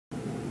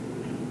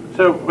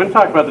So we're going to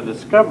talk about the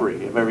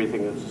discovery of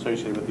everything that's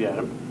associated with the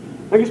atom.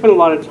 I can spend a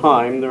lot of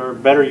time. There are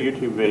better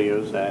YouTube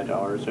videos that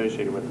are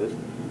associated with this,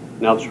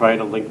 and I'll try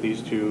to link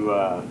these to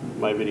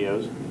my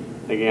videos.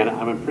 Again,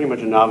 I'm pretty much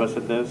a novice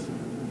at this,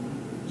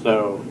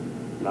 so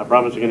I'm not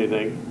promising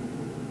anything.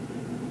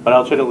 But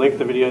I'll try to link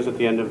the videos at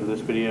the end of this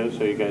video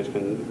so you guys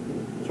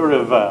can sort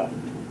of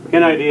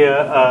get an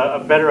idea,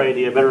 a better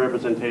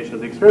representation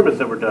of the experiments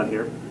that were done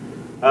here.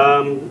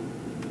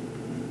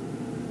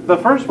 The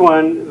first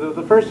one,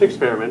 the first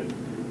experiment,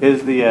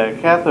 is the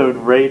cathode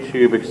ray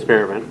tube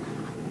experiment.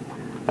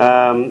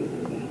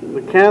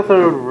 The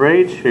cathode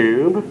ray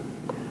tube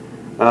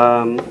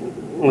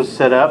was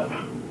set up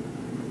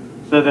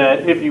so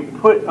that if you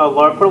put a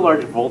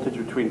large voltage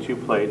between two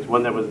plates,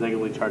 one that was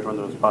negatively charged, one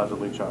that was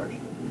positively charged,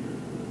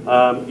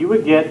 you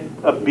would get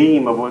a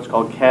beam of what's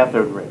called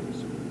cathode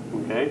rays.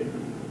 Okay,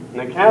 and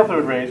the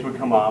cathode rays would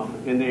come off,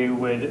 and they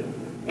would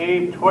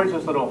aim towards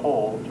this little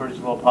hole, towards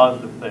this little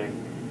positive thing,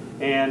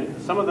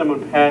 and some of them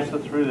would pass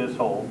through this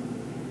hole,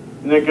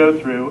 and then go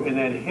through, and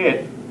then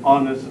hit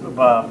on this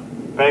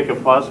bank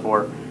of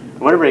phosphor.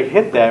 And whenever they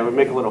hit that, it would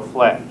make a little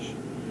flash.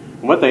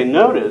 And what they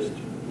noticed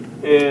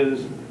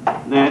is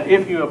that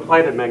if you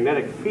applied a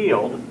magnetic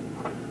field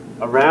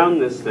around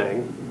this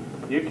thing,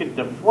 you could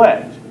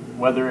deflect,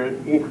 whether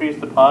it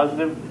increased the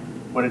positive,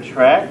 would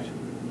attract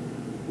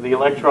the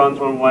electrons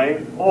one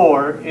way,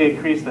 or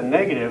increase the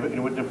negative, it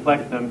would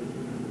deflect them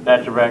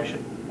that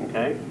direction.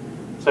 Okay?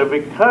 So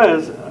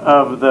because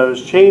of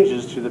those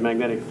changes to the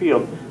magnetic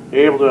field,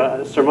 they're able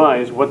to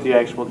surmise what the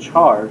actual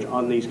charge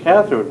on these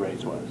cathode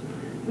rays was.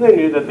 And they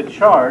knew that the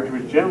charge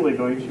was generally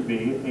going to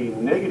be a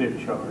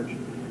negative charge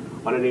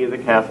on any of the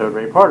cathode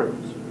ray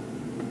particles.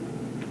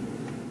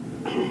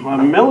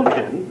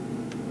 Millikan,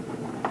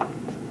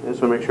 I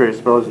just want to make sure you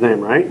spell his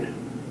name right.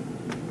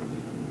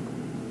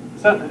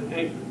 So,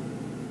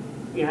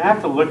 you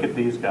have to look at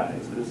these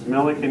guys. This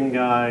Millikan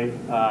guy,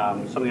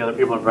 some of the other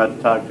people I've read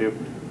to talk to.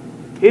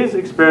 His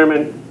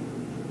experiment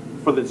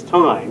for this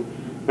time,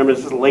 remember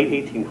this is the late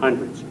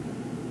 1800s,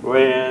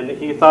 when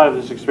he thought of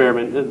this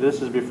experiment,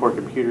 this is before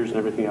computers and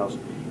everything else,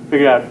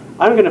 figured out,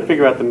 I'm going to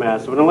figure out the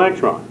mass of an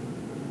electron,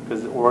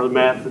 or the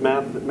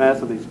mass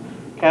of these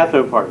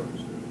cathode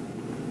particles.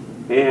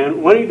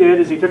 And what he did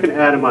is he took an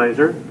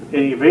atomizer and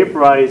he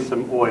vaporized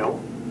some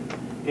oil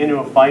into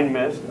a fine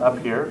mist up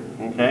here,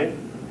 okay?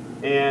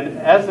 And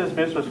as this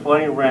mist was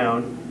floating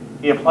around,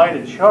 he applied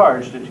a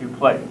charge to two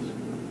plates.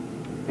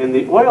 And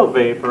the oil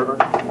vapor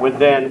would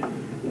then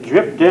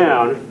drip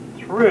down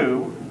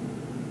through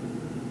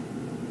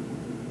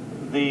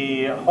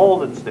the hole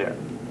that's there.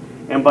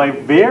 And by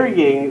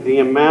varying the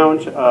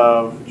amount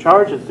of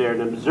charges there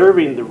and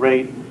observing the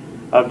rate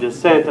of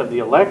descent of the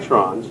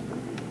electrons,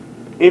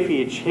 if he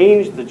had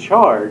changed the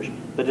charge,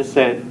 the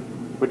descent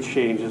would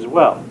change as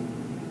well.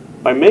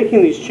 By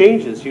making these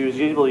changes, he was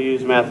able to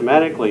use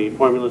mathematically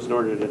formulas in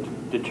order to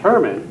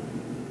determine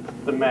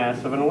the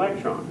mass of an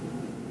electron.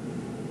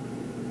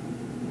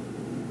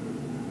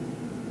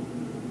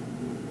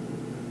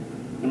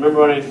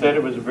 Remember when I said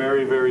it was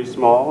very, very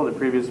small in the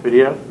previous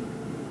video?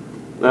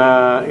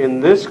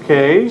 In this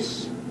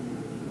case,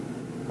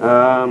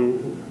 the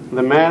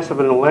mass of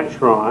an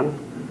electron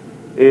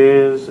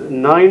is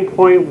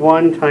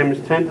 9.1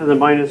 times 10 to the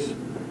minus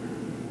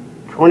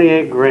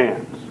 28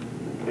 grams.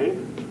 Okay?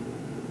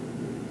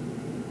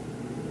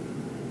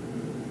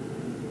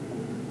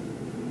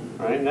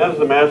 All right, and that was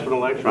the mass of an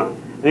electron.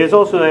 And he was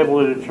also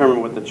able to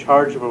determine what the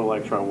charge of an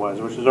electron was,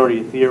 which was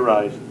already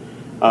theorized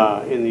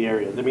in the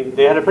area. I mean,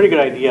 they had a pretty good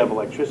idea of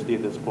electricity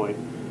at this point,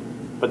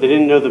 but they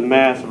didn't know the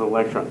mass of an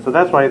electron. So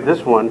that's why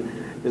this one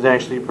is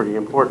actually pretty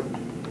important.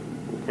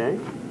 Okay?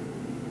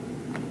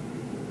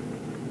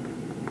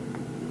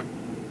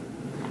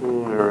 All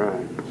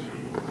right.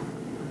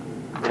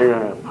 I'm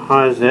going to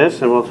pause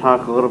this and we'll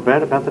talk a little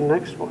bit about the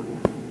next one.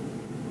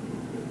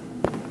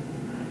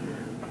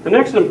 The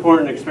next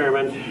important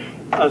experiment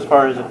as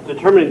far as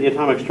determining the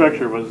atomic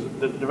structure was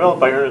developed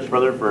by Ernest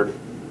Rutherford,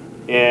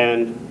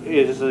 and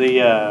is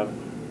the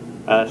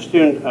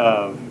student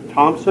of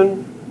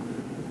Thomson,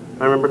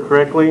 if I remember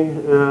correctly.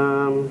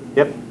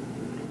 Yep.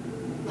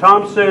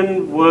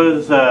 Thomson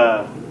was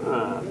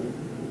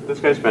this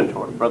guy's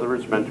mentor,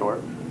 Rutherford's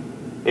mentor.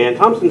 And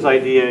Thomson's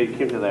idea, he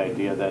came to the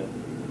idea that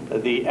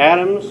the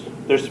atoms,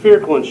 they're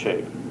spherical in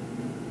shape,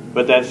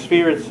 but that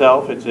sphere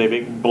itself, it's a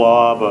big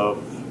blob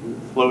of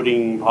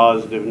floating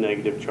positive,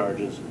 negative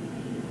charges.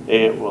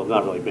 And, well,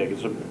 not really big,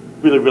 it's a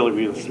really, really,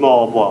 really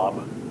small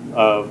blob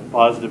of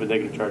positive and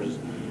negative charges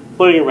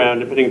floating around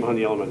depending upon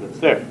the element that's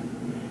there.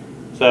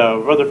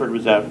 So Rutherford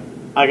was out,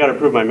 I got to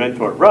prove my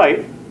mentor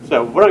right,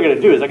 so what I'm going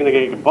to do is I'm going to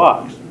make a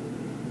box.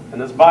 And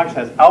this box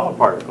has alpha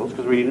particles,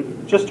 because we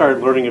just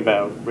started learning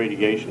about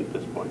radiation at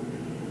this point.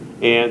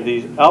 And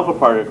these alpha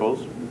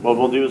particles, what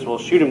we'll do is we'll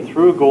shoot them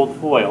through a gold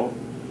foil,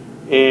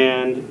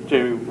 and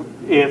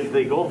if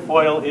the gold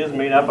foil is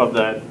made up of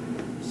that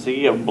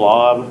sea of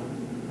blob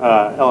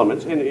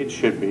elements, and it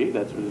should be,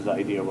 that's what his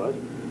idea was,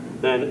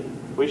 then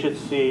we should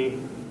see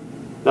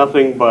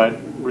nothing but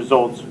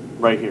results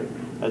right here,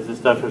 as this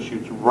stuff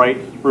shoots right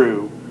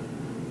through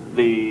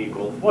the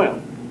gold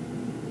foil.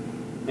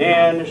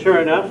 And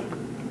sure enough,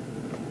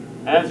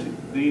 as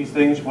these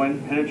things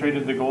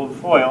penetrated the gold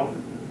foil,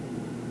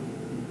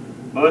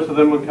 most of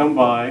them would come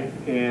by,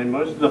 and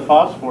most of the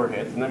phosphor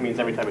hits, and that means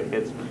every time it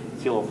hits, you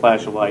see a little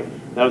flash of light.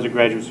 That was a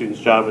graduate student's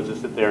job, was to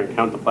sit there and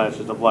count the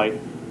flashes of light.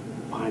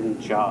 Fun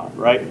job,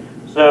 right?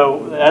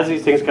 So as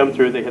these things come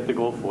through, they hit the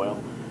gold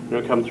foil. They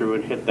would come through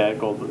and hit that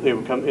gold. They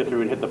would come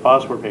through and hit the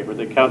phosphor paper.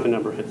 They count the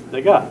number of hits that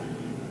they got.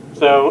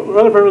 So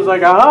Rutherford was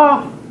like,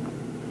 "Aha!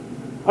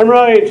 I'm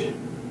right.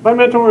 My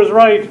mentor was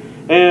right."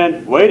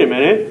 And wait a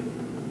minute.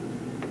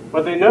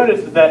 What they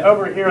noticed is that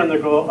over here on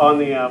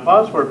the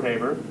phosphor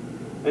paper,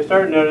 they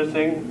started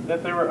noticing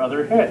that there were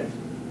other hits.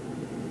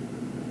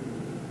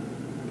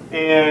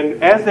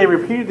 And as they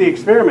repeated the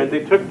experiment,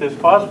 they took this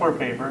phosphor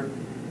paper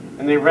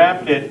and they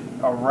wrapped it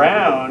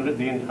around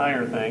the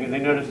entire thing, and they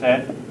noticed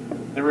that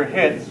there were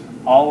hits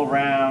all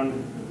around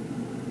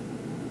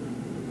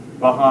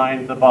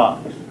behind the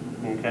box.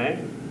 Okay?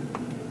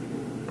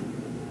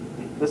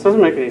 This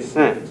doesn't make any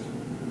sense,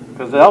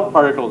 because the alpha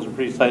particle is a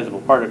pretty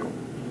sizable particle.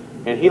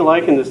 And he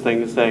likened this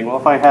thing to saying, well,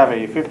 if I have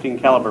a 15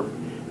 caliber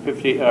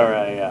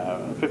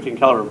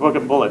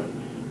bullet,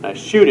 and I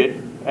shoot it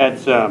at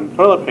some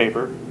toilet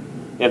paper,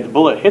 and the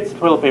bullet hits the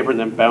toilet paper and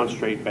then bounce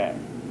straight back.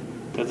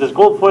 Because this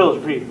gold foil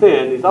is pretty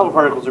thin, these alpha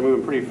particles are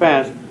moving pretty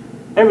fast,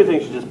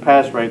 everything should just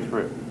pass right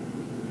through.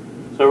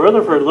 So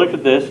Rutherford looked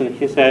at this and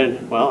he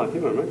said, well, I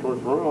think my mentor's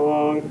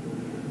wrong.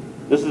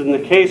 This is in the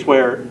case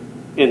where,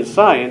 in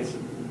science,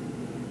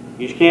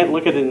 you can't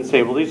look at it and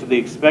say, well, these are the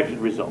expected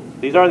results.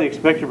 These are the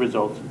expected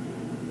results,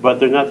 but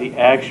they're not the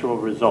actual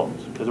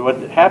results. Because what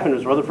happened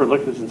was Rutherford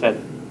looked at this and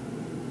said,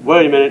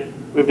 wait a minute,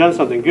 we've done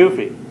something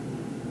goofy.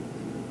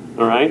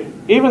 All right?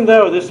 Even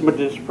though this would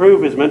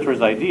disprove his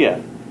mentor's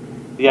idea,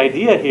 the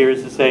idea here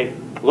is to say,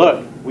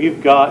 look,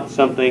 we've got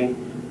something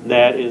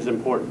that is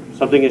important.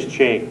 Something has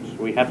changed.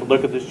 We have to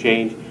look at this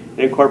change and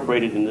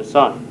incorporate it into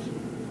science.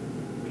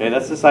 Okay,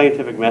 that's the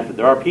scientific method.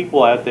 There are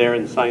people out there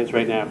in science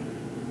right now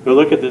who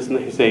look at this and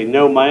they say,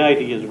 no, my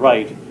idea is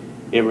right,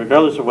 and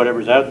regardless of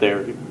whatever's out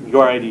there,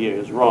 your idea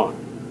is wrong,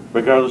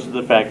 regardless of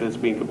the fact that it's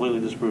being completely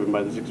disproven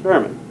by this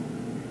experiment.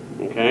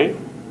 Okay?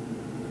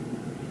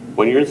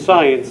 When you're in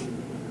science,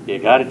 you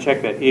got to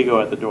check that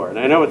ego at the door. And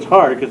I know it's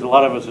hard because a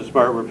lot of us are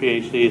smart, we're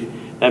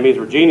PhDs, that means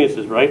we're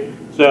geniuses, right?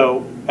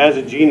 So as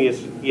a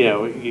genius,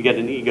 you get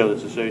an ego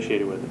that's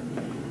associated with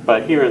it.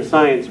 But here in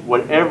science,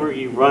 whenever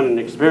you run an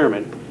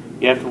experiment,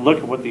 you have to look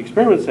at what the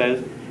experiment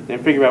says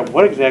and figure out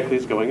what exactly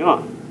is going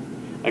on.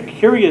 A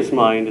curious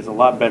mind is a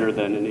lot better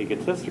than an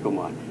egotistical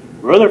mind.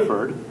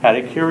 Rutherford had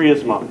a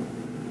curious mind.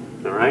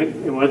 All right?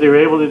 And what they were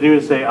able to do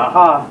is say,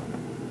 aha,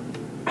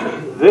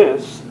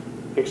 this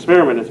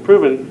experiment has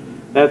proven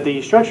that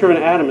the structure of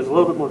an atom is a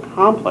little bit more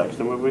complex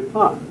than what we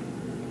thought.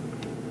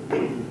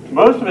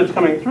 Most of it's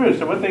coming through.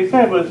 So what they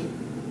said was,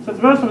 since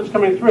most of it's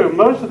coming through,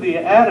 most of the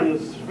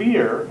atom's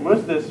sphere, most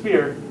of the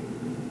sphere,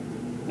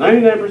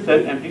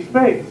 99% empty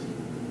space.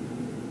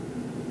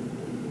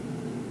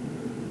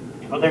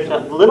 Well, there's a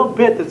little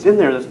bit that's in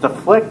there that's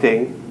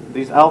deflecting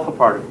these alpha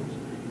particles.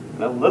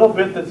 And that little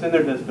bit that's in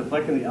there that's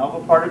deflecting the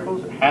alpha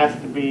particles has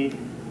to be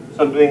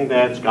something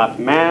that's got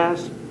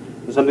mass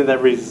and something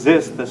that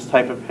resists this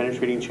type of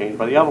penetrating change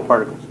by the alpha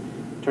particles.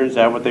 Turns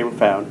out what they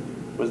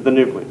found was the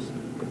nucleus.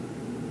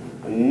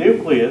 The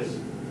nucleus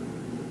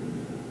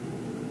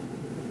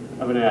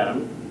of an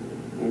atom,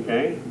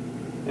 okay,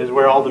 is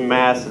where all the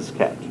mass is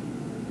kept.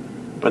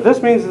 But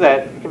this means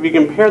that if you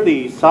compare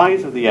the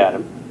size of the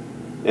atom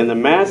and the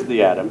mass of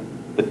the atom,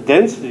 the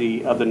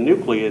density of the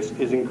nucleus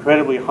is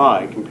incredibly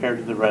high compared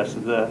to the rest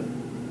of the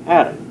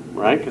atom,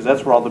 right? Because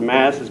that's where all the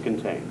mass is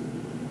contained.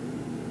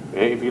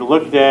 Okay? If you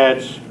look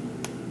at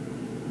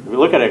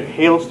a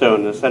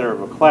hailstone in the center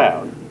of a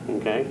cloud,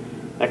 okay,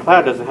 that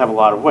cloud doesn't have a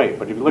lot of weight.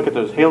 But if you look at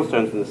those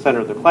hailstones in the center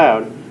of the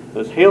cloud,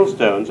 those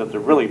hailstones, if they're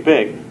really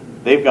big,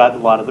 they've got a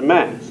lot of the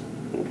mass,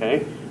 okay?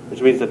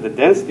 Which means that the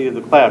density of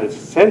the cloud is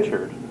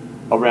centered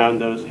around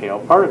those hail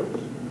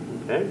particles,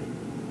 okay?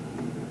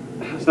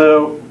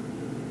 So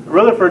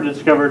Rutherford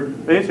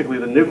discovered basically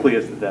the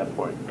nucleus at that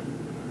point,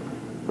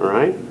 all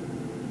right?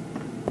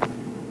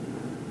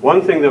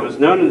 One thing that was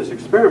known in this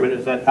experiment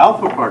is that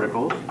alpha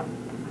particles,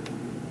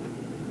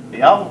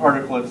 the alpha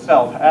particle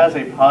itself has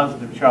a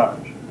positive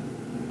charge.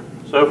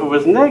 So if it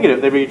was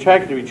negative, they'd be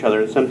attracted to each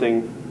other, and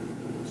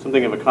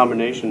something of a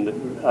combination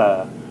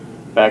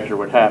factor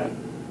would happen.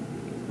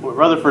 What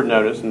Rutherford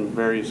noticed, and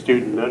very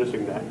astute in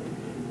noticing that,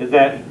 is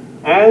that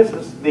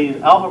as these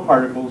alpha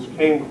particles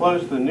came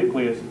close to the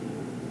nucleus,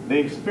 they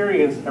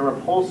experienced a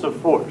repulsive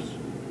force.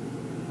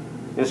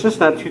 It's just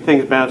not two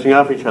things bouncing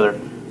off each other.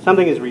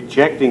 Something is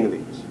rejecting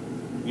these,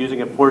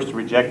 using a force to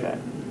reject that.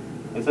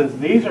 And since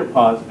these are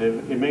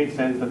positive, it made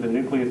sense that the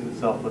nucleus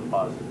itself was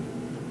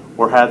positive,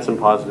 or had some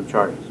positive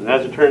charges. And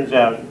as it turns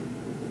out,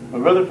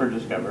 what Rutherford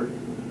discovered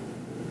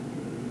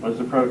was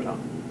the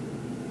proton.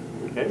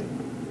 Okay?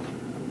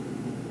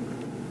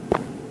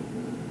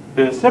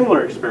 In a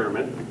similar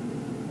experiment,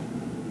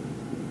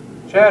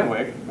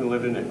 Chadwick, who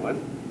lived in England,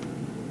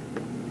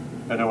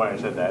 I don't know why I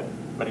said that,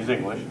 but he's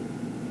English.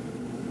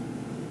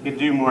 He'd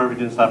do more if he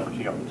didn't stop for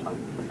tea all the time.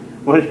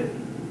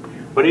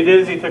 What he did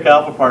is he took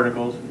alpha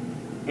particles,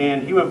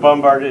 and he would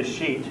bombard his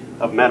sheet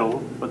of metal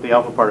with the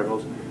alpha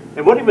particles.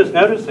 And what he was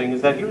noticing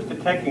is that he was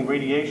detecting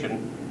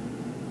radiation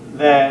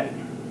that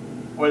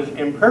was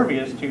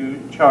impervious to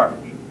charge.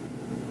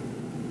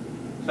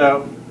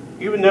 So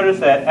you would notice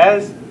that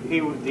as the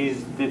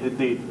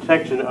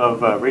detection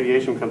of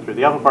radiation would come through,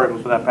 the alpha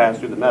particles would not pass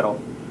through the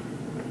metal,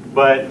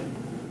 but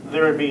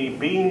there would be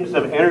beams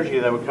of energy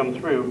that would come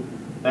through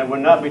that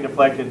would not be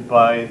deflected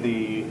by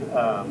the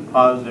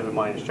positive and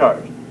minus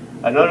charge.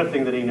 Another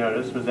thing that he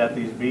noticed was that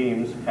these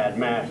beams had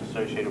mass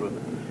associated with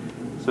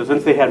them. So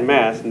since they had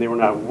mass and they were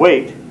not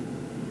weight,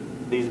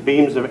 these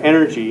beams of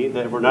energy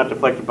that were not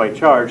deflected by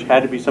charge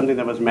had to be something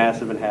that was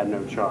massive and had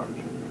no charge.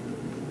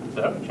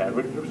 So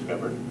Chadwick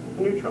discovered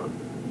a neutron.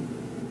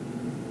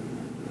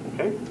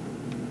 Okay?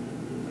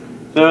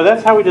 So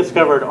that's how we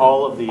discovered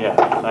all of the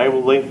atoms. I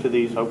will link to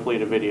these hopefully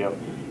in a video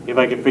if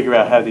I can figure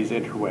out how these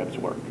interwebs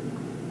work.